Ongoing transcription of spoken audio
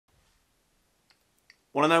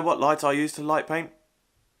Want to know what light I use to light paint?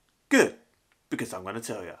 Good, because I'm going to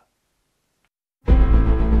tell you.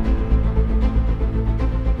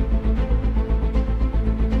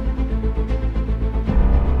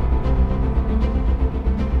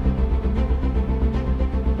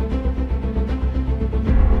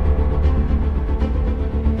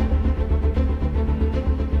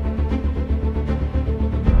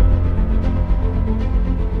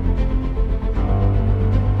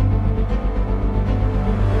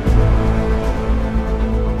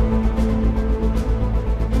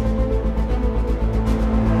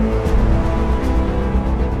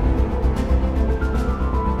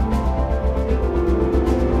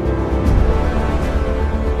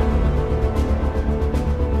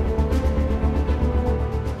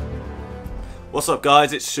 What's up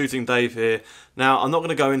guys, it's Shooting Dave here. Now I'm not going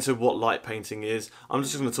to go into what light painting is, I'm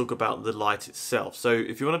just going to talk about the light itself. So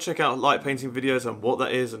if you want to check out light painting videos and what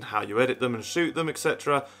that is and how you edit them and shoot them,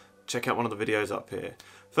 etc., check out one of the videos up here.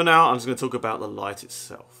 For now I'm just going to talk about the light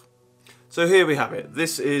itself. So here we have it,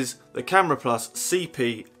 this is the Camera Plus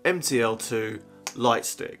cp-mtlii light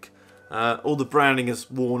stick. All the branding is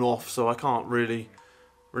worn off, so I can't really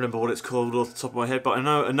remember what it's called off the top of my head, but I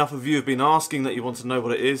know enough of you have been asking that you want to know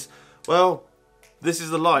what it is. Well, this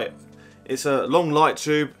is the light. It's a long light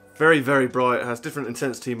tube, very bright, it has different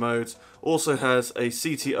intensity modes, also has a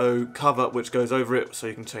CTO cover which goes over it so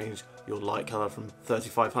you can change your light colour from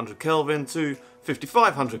 3500 Kelvin to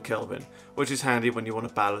 5500 Kelvin, which is handy when you want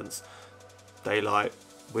to balance daylight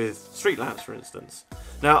with street lamps, for instance.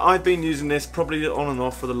 Now I've been using this probably on and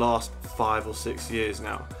off for the last 5 or 6 years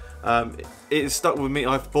now. It is stuck with me.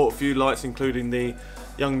 I've bought a few lights including the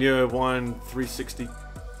Yongnuo Wine 362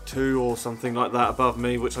 or something like that above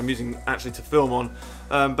me, which I'm using actually to film on,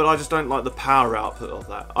 but I just don't like the power output of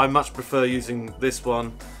that. I much prefer using this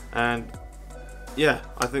one, and yeah,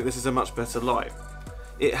 I think this is a much better light.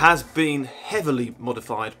 It has been heavily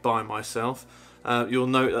modified by myself. You'll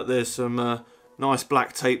note that there's some nice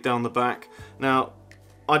black tape down the back. Now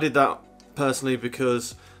I did that personally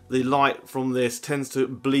because the light from this tends to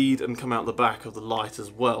bleed and come out the back of the light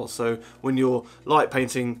as well, so when you're light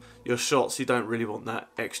painting your shots you don't really want that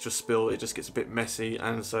extra spill, it just gets a bit messy,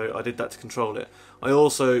 and so I did that to control it. I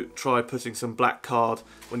also tried putting some black card,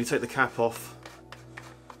 when you take the cap off,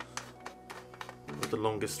 with the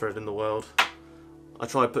longest thread in the world, I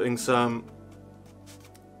tried putting some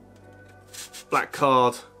black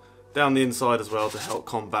card down the inside as well to help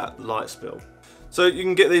combat light spill. So you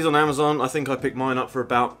can get these on Amazon. I think I picked mine up for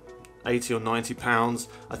about 80 or 90 pounds.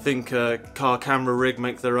 I think Car Camera Rig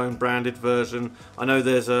make their own branded version. I know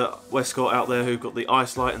there's a Westcott out there who've got the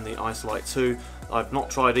Ice Light and the Ice Light 2. I've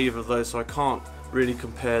not tried either of those, so I can't really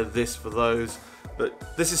compare this for those.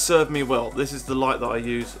 But this has served me well. This is the light that I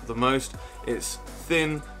use the most. It's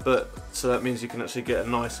thin, but so that means you can actually get a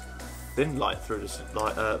nice thin light through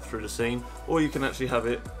the scene, or you can actually have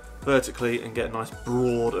it vertically and get a nice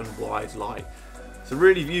broad and wide light. It's a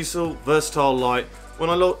really useful, versatile light. When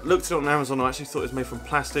I looked at it on Amazon, I actually thought it was made from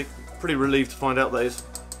plastic. Pretty relieved to find out that it's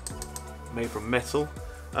made from metal.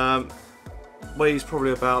 Weighs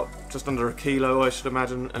probably about just under a kilo, I should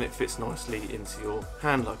imagine, and it fits nicely into your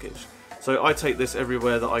hand luggage. So I take this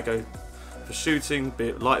everywhere that I go for shooting, be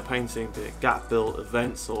it light painting, be it gap build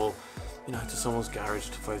events, or you know, to someone's garage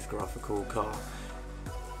to photograph a cool car.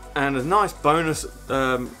 And a nice bonus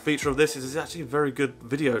feature of this is it's actually a very good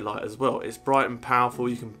video light as well. It's bright and powerful,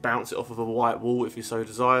 you can bounce it off of a white wall if you so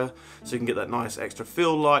desire, so you can get that nice extra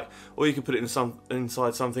fill light, or you can put it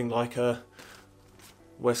inside something like a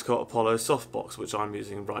Westcott Apollo softbox, which I'm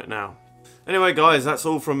using right now. Anyway guys, that's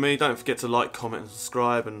all from me. Don't forget to like, comment and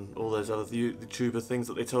subscribe and all those other YouTuber things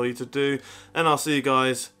that they tell you to do, and I'll see you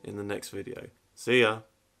guys in the next video. See ya.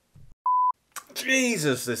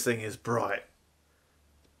 Jesus, this thing is bright.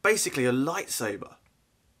 Basically a lightsaber.